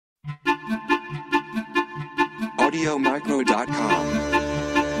AudioMicro.com.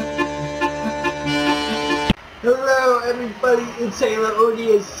 Hello everybody, it's Halo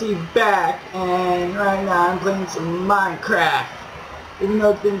ODSC back, and right now I'm playing some Minecraft. Even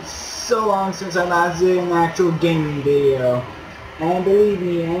though it's been so long since I last did an actual gaming video. And believe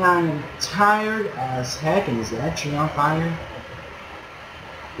me, and I am tired as heck. And is that tree on fire?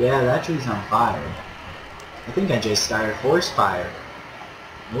 Yeah, that tree's on fire. I think I just started forest fire.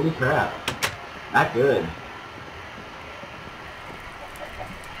 Holy crap. Not good.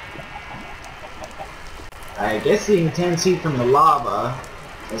 I guess the intense heat from the lava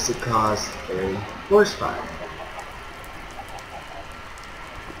is to cause a forest fire.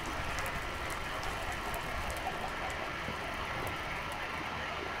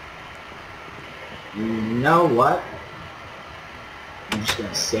 You know what? I'm just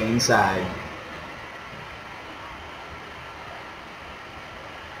gonna stay inside.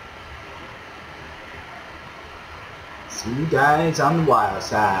 See you guys on the wild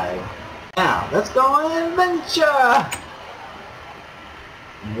side. Now, let's go on an adventure!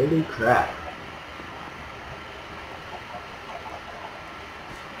 Holy crap.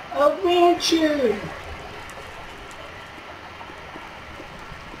 Adventure!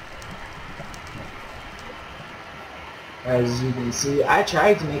 As you can see, I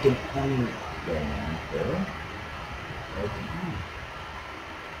tried to make an end there.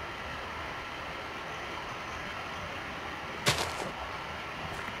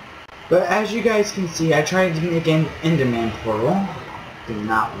 But as you guys can see, I tried to make an Enderman portal. Did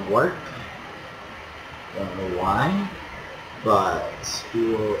not work. Don't know why. But we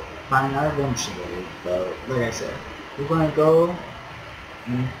will find out eventually. But like I said, we're going to go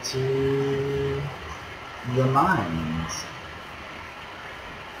into the mines.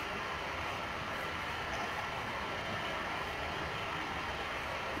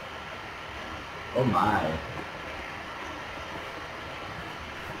 Oh my.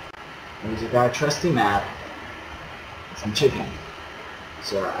 There's a guy trusty map. Some chicken.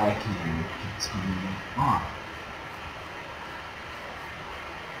 So I can continue on.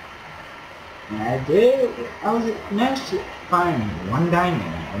 And I was managed to find one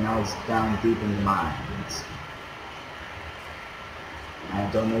diamond when I was down deep in the mines. I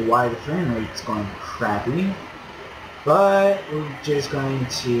don't know why the frame rate's going crappy, but we're just going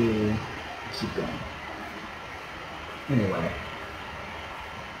to keep going. Anyway.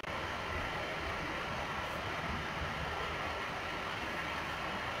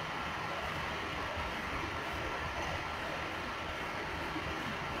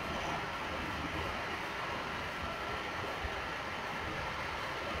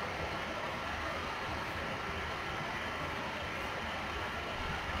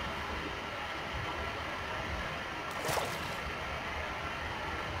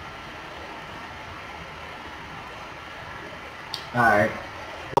 Alright,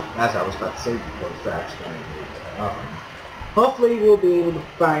 as I was about to say before the tracks started. Hopefully we'll be able to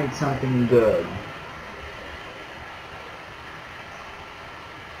find something good.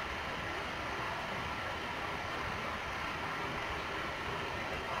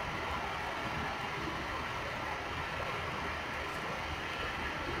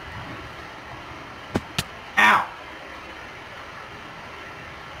 Ow!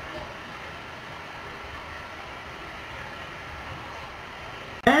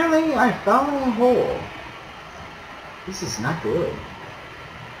 Apparently, I fell in a hole. This is not good.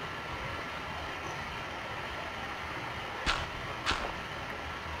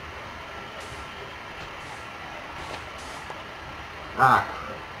 Ah,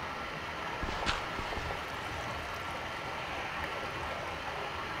 crap.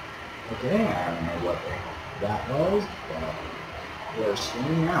 Okay, I don't know what that was, but we're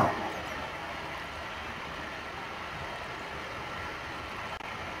swimming out.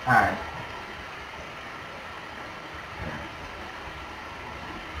 Alright.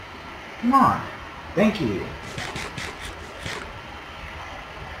 Come on. Thank you.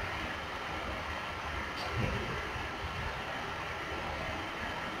 Okay.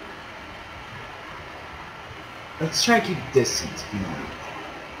 Let's try to keep distance.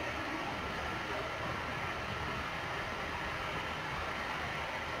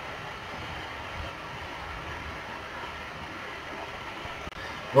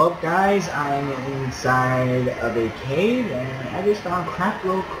 Well guys, I'm inside of a cave and I just found crap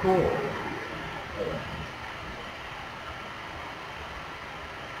load coal. There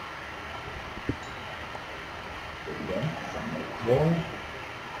we go, some more coal.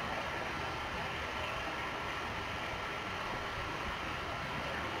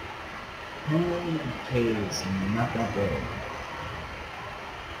 Cave is not that big.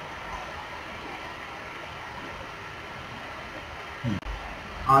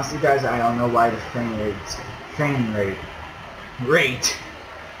 Honestly, guys, I don't know why the frame rate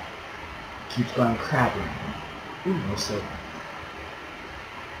keeps going crappy. Ooh, no silver.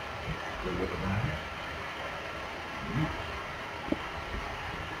 Good look around.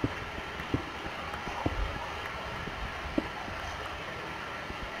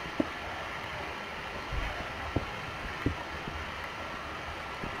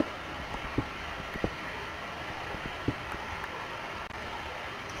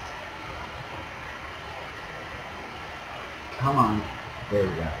 Come on. There we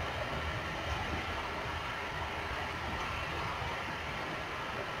go.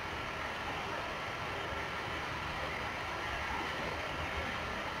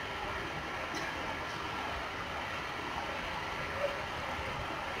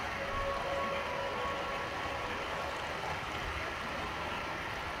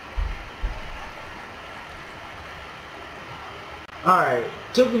 Alright,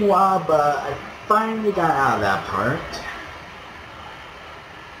 took me a while, but I finally got out of that part.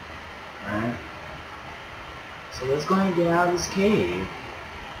 Alright. So let's go ahead and get out of this cave.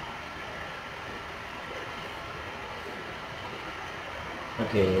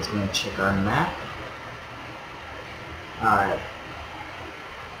 Okay, let's go and check our map. Alright.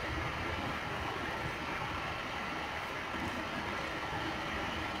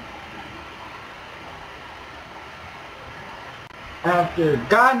 After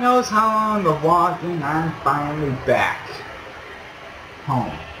God knows how long of walking, I'm finally back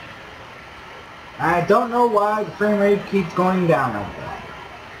home. I don't know why the frame rate keeps going down like that.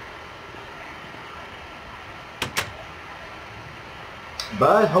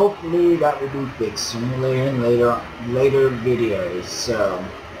 But hopefully that will be fixed sooner or later in later videos. So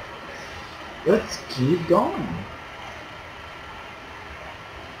let's keep going.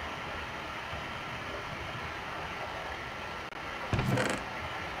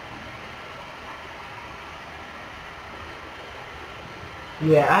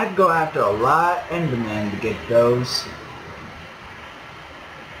 Yeah, I'd go after a lot of Endermen to get those.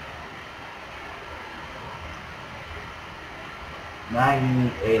 I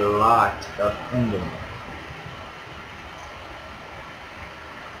need a lot of Endermen.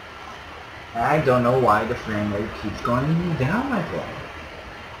 I don't know why the frame rate keeps going down like that.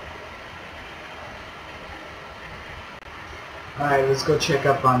 Alright, let's go check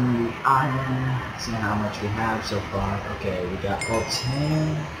up on the iron, see how much we have so far. Okay, we got all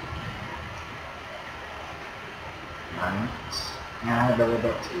 10. Alright. Now I leveled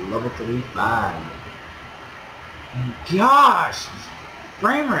up to level 35. And gosh!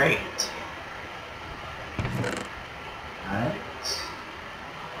 Frame rate! Alright.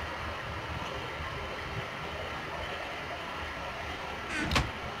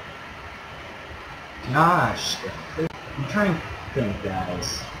 Gosh! I'm trying to think,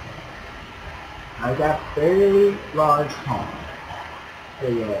 guys. I got fairly large home.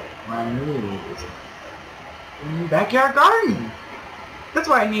 But yet, what I need is a backyard garden. That's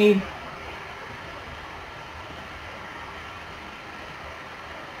what I need.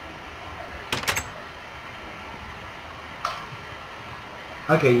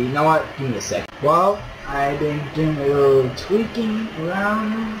 Okay, you know what? Give me a sec. Well, I've been doing a little tweaking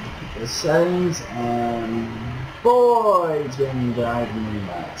around the settings, and boy, it's been driving me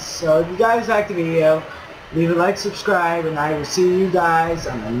nuts. So if you guys liked the video, leave a like, subscribe, and I will see you guys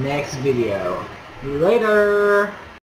on the next video. See you later!